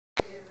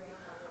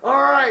All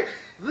right,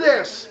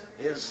 this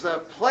is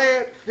the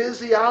Plant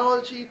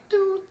Physiology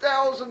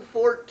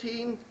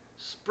 2014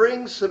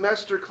 spring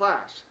semester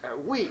class.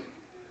 And we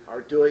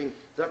are doing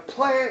the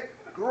plant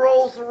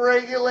growth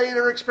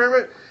regulator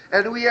experiment.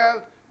 And we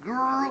have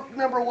group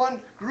number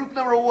one. Group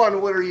number one,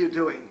 what are you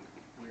doing?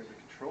 We have the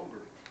control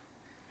group.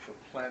 The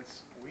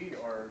plants we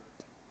are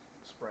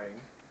spraying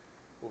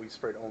will be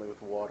sprayed only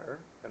with water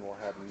and will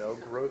have no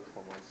growth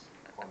hormones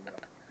on them.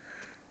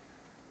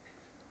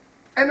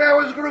 And that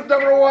was group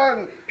number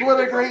one.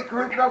 What a great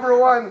group number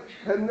one.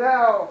 And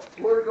now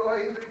we're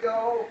going to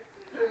go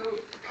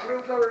to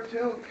group number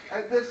two.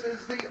 And this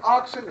is the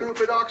auxin group.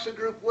 And auxin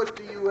group, what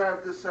do you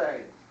have to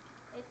say?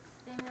 It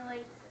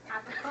stimulates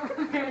apical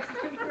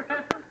meristem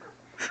growth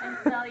and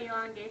cell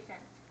elongation.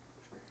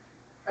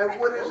 And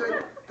what is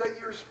it that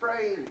you're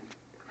spraying?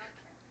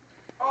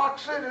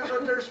 Auxin is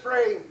what they're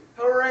spraying.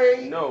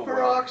 Hooray for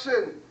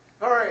auxin.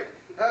 All right,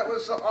 that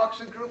was the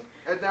auxin group.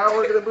 And now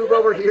we're going to move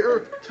over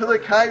here to the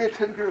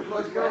kinetin group.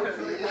 Let's go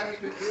to the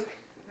kinetin group.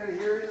 And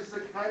here is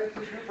the kinetin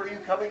group. Are you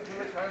coming to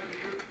the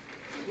kinetin group?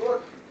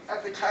 Look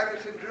at the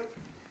kinetin group.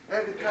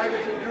 And the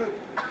kinetin group.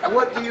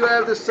 What do you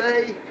have to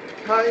say,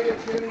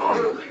 kinetin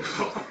group?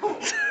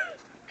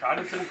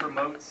 Kinetin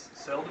promotes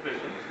cell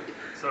division,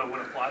 so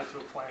when applied to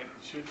a plant,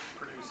 it should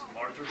produce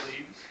larger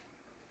leaves.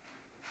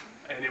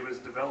 And it was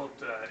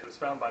developed, it was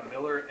found by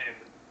Miller and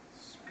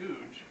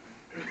Scooge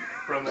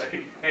from a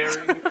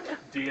herring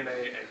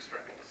DNA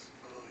extracts.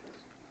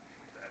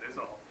 That is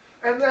all.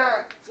 And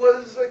that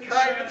was the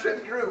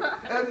kinetin group.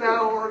 And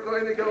now we're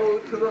going to go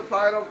to the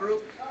final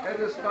group. And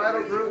this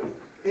final group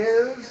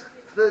is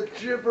the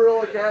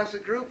gibberellic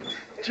acid group.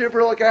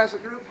 Gibberellic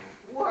acid group,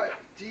 what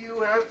do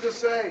you have to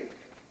say?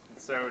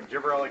 So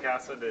gibberellic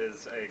acid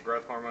is a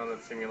growth hormone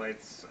that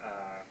stimulates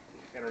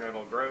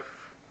internodal growth,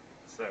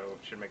 so it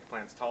should make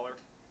plants taller.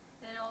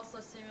 And it also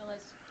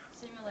stimulates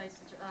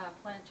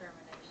plant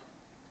germination.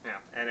 Yeah,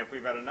 and if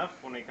we've had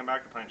enough, when we come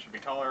back, the plant should be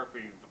taller. If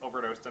we've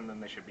overdosed them, then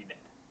they should be dead.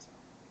 So.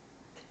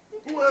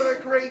 What a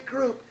great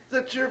group,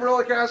 the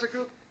gibberellic acid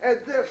group.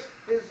 And this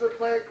is the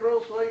plant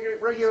growth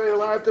regulator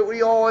lab that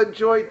we all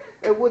enjoyed.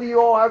 And what do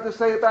you all have to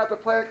say about the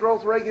plant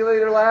growth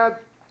regulator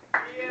lab?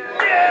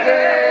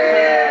 Yay!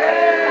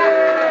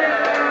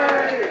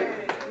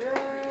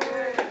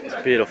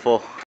 It's beautiful.